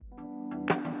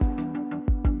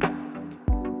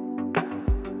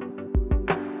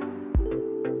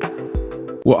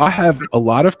Well, I have a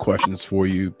lot of questions for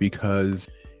you because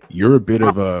you're a bit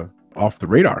of a off the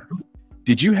radar.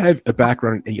 Did you have a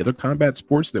background in any other combat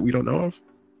sports that we don't know of?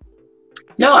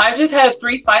 No, I've just had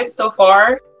 3 fights so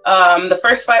far. The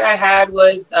first fight I had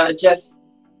was just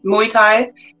Muay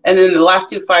Thai, and then the last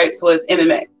 2 fights was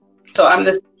MMA. So I'm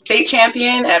the state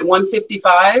champion at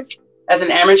 155 as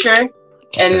an amateur.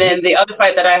 And Okay. then the other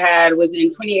fight that I had was in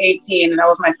 2018, and that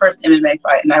was my first MMA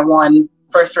fight, and I won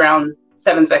first round,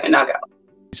 7-second knockout.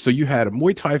 So you had a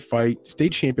Muay Thai fight,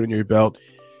 state champion on your belt.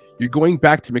 You're going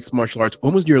back to mixed martial arts.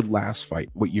 When was your last fight?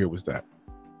 What year was that?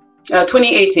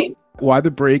 2018. Why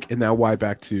the break and now why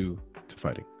back to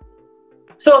fighting?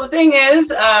 So the thing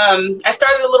is, I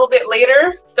started a little bit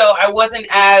later, so I wasn't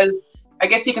as, I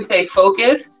guess you can say,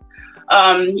 focused,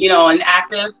 and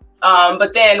active.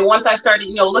 But then once I started,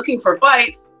 looking for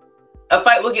fights, a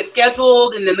fight will get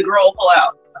scheduled and then the girl will pull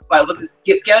out. A fight will just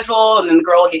get scheduled and then the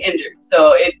girl will get injured.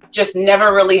 So it just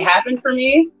never really happened for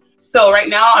me. So right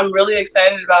now I'm really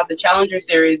excited about the Challenger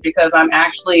Series because I'm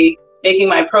actually making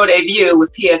my pro debut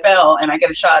with PFL and I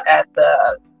get a shot at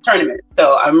the tournament.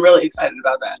 So I'm really excited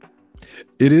about that.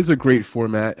 It is a great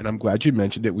format, and I'm glad you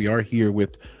mentioned it. We are here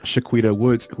with Shaquita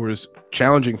Woods, who is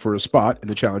challenging for a spot in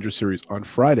the Challenger Series on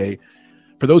Friday.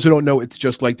 For those who don't know, it's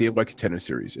just like the NY Contender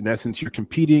Series. In essence, you're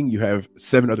competing. You have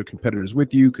 7 other competitors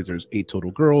with you because there's 8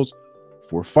 total girls,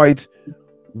 4 fights.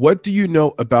 What do you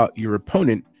know about your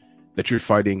opponent that you're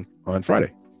fighting on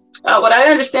Friday? What I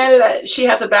understand is that she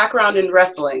has a background in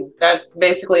wrestling. That's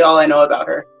basically all I know about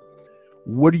her.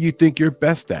 What do you think you're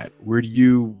best at? Where do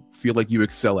you feel like you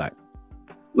excel at?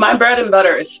 My bread and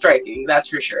butter is striking, that's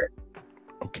for sure.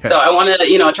 Okay. So I want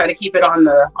to, try to keep it on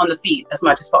the feet as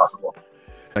much as possible.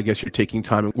 I guess you're taking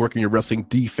time and working your wrestling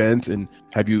defense. And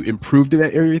have you improved in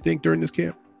that area, you think, during this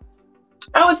camp?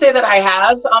 I would say that I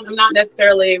have. I'm not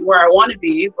necessarily where I want to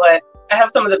be, but I have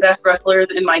some of the best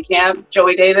wrestlers in my camp,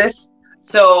 Joey Davis.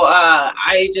 So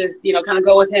I just, kind of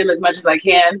go with him as much as I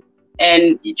can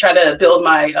and try to build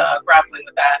my grappling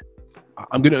with that.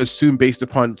 I'm going to assume, based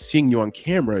upon seeing you on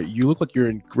camera, you look like you're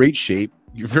in great shape.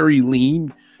 You're very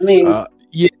lean. I mean,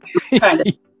 yeah. kind of.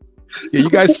 Yeah, you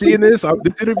guys seeing this?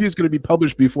 This interview is going to be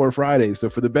published before Friday. So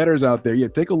for the bettors out there,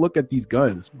 take a look at these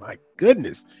guns. My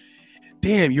goodness.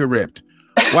 Damn, you're ripped.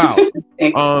 Wow.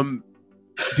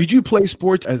 Did you play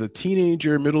sports as a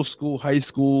teenager, middle school, high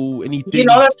school, anything?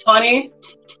 That's funny.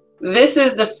 This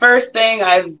is the first thing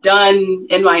I've done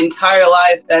in my entire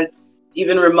life that's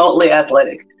even remotely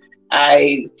athletic.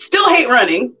 I still hate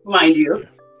running, mind you,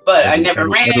 but I never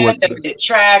ran, never did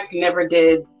track, never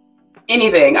did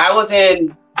anything. I was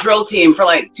in drill team for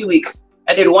like 2 weeks.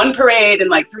 I did 1 parade and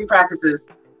like 3 practices.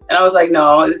 And I was like,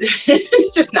 no,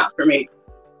 it's just not for me.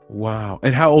 Wow.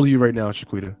 And how old are you right now,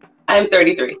 Shaquita? I'm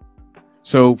 33.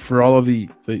 So for all of the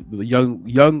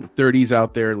young 30s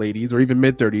out there, ladies, or even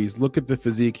mid 30s, look at the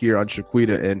physique here on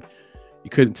Shaquita, and you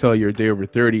couldn't tell you're a day over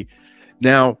 30.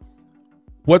 Now,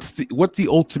 what's the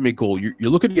ultimate goal? You're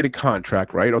looking to get a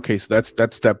contract, right? Okay, so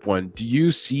that's step 1. Do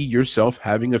you see yourself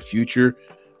having a future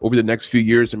over the next few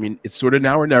years? I mean, it's sort of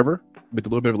now or never with a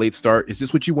little bit of a late start. Is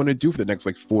this what you want to do for the next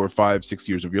 4, 5, 6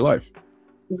 years of your life?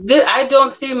 I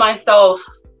don't see myself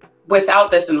without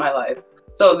this in my life.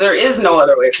 So there is no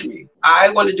other way for me. I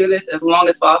want to do this as long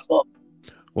as possible.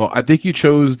 Well, I think you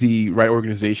chose the right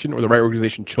organization, or the right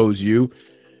organization chose you.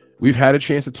 We've had a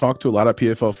chance to talk to a lot of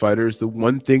PFL fighters. The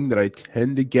one thing that I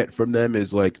tend to get from them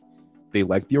is they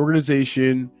like the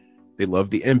organization, they love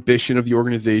the ambition of the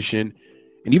organization,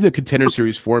 and even the Contender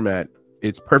Series format,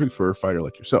 it's perfect for a fighter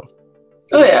like yourself.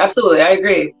 Oh yeah, absolutely. I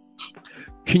agree.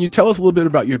 Can you tell us a little bit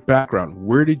about your background?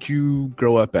 Where did you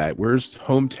grow up at? Where's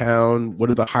hometown? What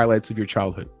are the highlights of your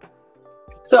childhood?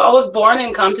 So I was born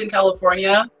in Compton,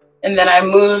 California, and then I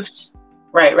moved,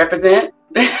 represent.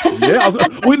 Yeah,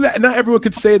 well, not everyone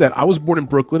could say that. I was born in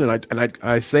Brooklyn, and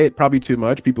I say it probably too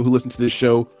much. People who listen to this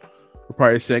show are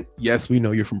probably saying, yes, we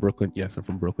know you're from Brooklyn. Yes, I'm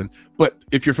from Brooklyn. But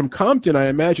if you're from Compton, I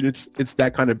imagine it's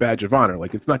that kind of badge of honor.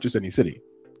 It's not just any city.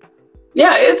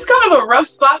 Yeah, it's kind of a rough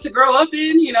spot to grow up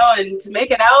in, and to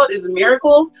make it out is a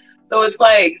miracle. So it's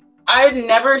I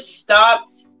never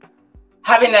stopped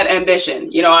having that ambition.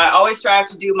 I always strive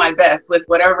to do my best with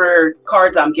whatever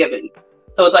cards I'm given.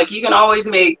 So it's you can always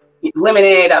make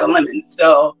lemonade out of lemons.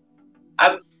 So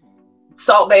I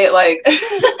salt bay it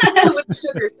with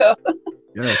sugar. So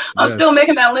yes, I'm still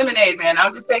making that lemonade, man.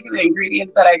 I'm just taking the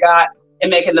ingredients that I got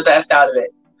and making the best out of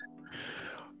it.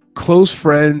 Close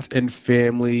friends and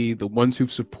family, the ones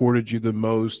who've supported you the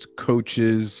most,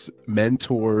 coaches,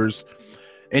 mentors,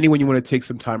 anyone you want to take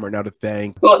some time right now to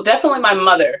thank? Well, definitely my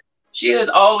mother. She has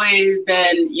always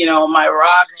been, my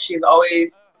rock. She's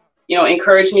always,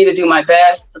 encouraged me to do my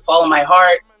best, to follow my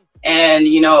heart. And,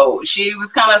 she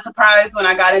was kind of surprised when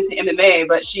I got into MMA,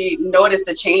 but she noticed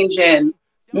a change in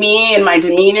me and my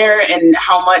demeanor and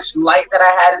how much light that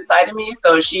I had inside of me.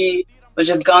 So she was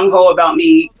just gung-ho about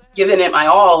me giving it my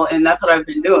all, and that's what I've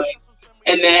been doing.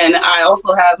 And then I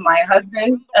also have my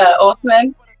husband,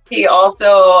 Osman. He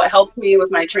also helps me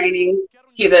with my training.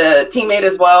 He's a teammate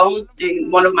as well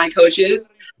and one of my coaches.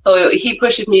 So he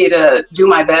pushes me to do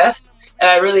my best, and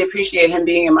I really appreciate him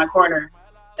being in my corner.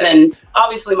 And then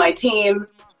obviously my team,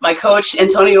 my coach,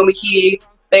 Antonio McKee,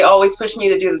 they always push me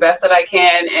to do the best that I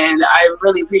can, and I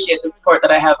really appreciate the support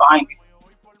that I have behind me.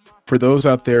 For those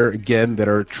out there, again, that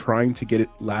are trying to get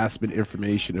last-minute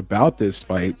information about this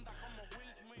fight,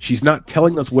 she's not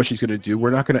telling us what she's going to do.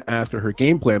 We're not going to ask her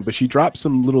game plan, but she dropped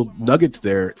some little nuggets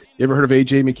there. You ever heard of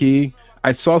AJ McKee?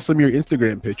 I saw some of your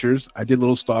Instagram pictures. I did a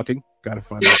little stalking. Got to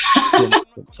find out who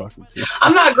I'm talking to.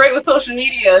 I'm not great with social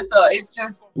media, so it's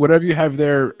just... Whatever you have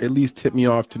there, at least tip me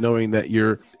off to knowing that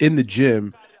you're in the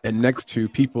gym and next to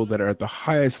people that are at the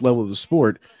highest level of the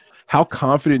sport. How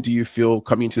confident do you feel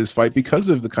coming into this fight because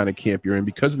of the kind of camp you're in,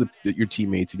 because of your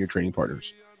teammates and your training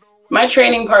partners? My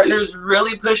training partners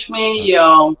really push me.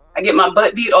 I get my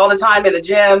butt beat all the time in the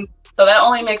gym, so that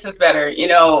only makes us better.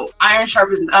 Iron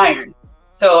sharpens iron.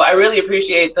 So I really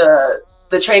appreciate the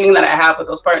training that I have with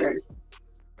those partners.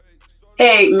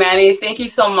 Hey, Manny, thank you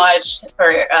so much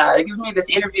for giving me this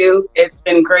interview. It's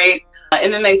been great.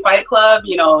 MMA Fight Club,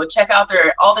 check out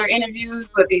all their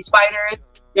interviews with these fighters.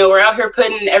 We're out here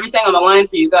putting everything on the line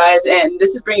for you guys, and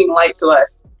this is bringing light to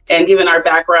us and giving our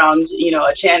background,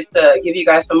 a chance to give you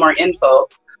guys some more info.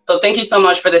 So thank you so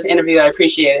much for this interview. I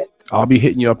appreciate it. I'll be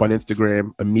hitting you up on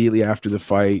Instagram immediately after the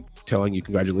fight, telling you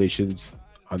congratulations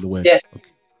on the win. Yes,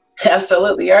 okay.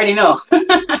 Absolutely. You already know.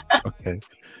 Okay.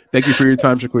 Thank you for your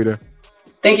time, Shaquita.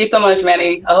 Thank you so much,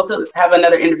 Manny. I hope to have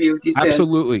another interview with you soon.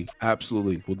 Absolutely.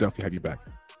 Absolutely. We'll definitely have you back.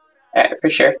 All right, for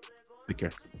sure. Take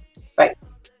care. Bye.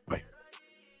 Bye.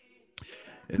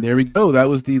 And there we go. That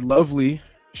was the lovely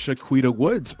Shaquita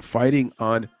Woods fighting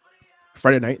on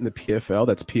Friday night in the PFL.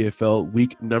 That's PFL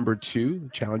week number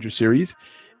 2, Challenger Series.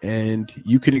 And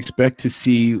you can expect to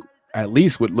see at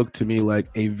least what looked to me like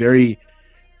a very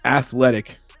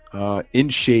athletic, in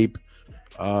shape,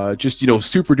 just,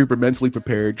 super duper mentally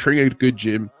prepared, training at a good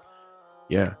gym.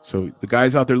 Yeah. So the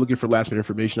guys out there looking for last minute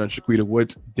information on Shaquita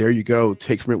Woods, there you go.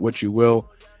 Take from it what you will.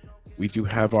 We do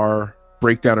have our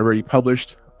breakdown already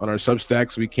published on our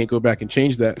Substack, so we can't go back and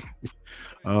change that.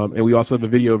 And we also have a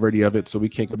video already of it, so we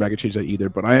can't go back and change that either.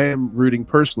 But I am rooting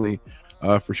personally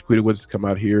for Shaquita Woods to come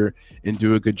out here and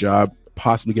do a good job,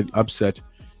 possibly get an upset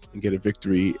and get a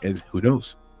victory, and who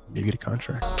knows, maybe get a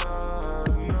contract.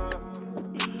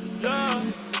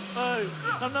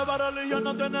 La nueva religión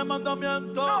no tiene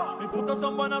mandamiento. Mis putas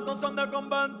son buenas, todas son de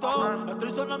convento. Estoy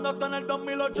sonando hasta en el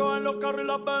 2008 en los carros y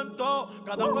los ventos.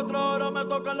 Cada 4 horas me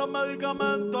tocan los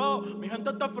medicamentos. Mi gente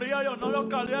está fría, yo no los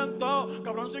caliento.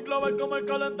 Cabrón sin clover como el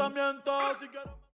calentamiento. Si quiero...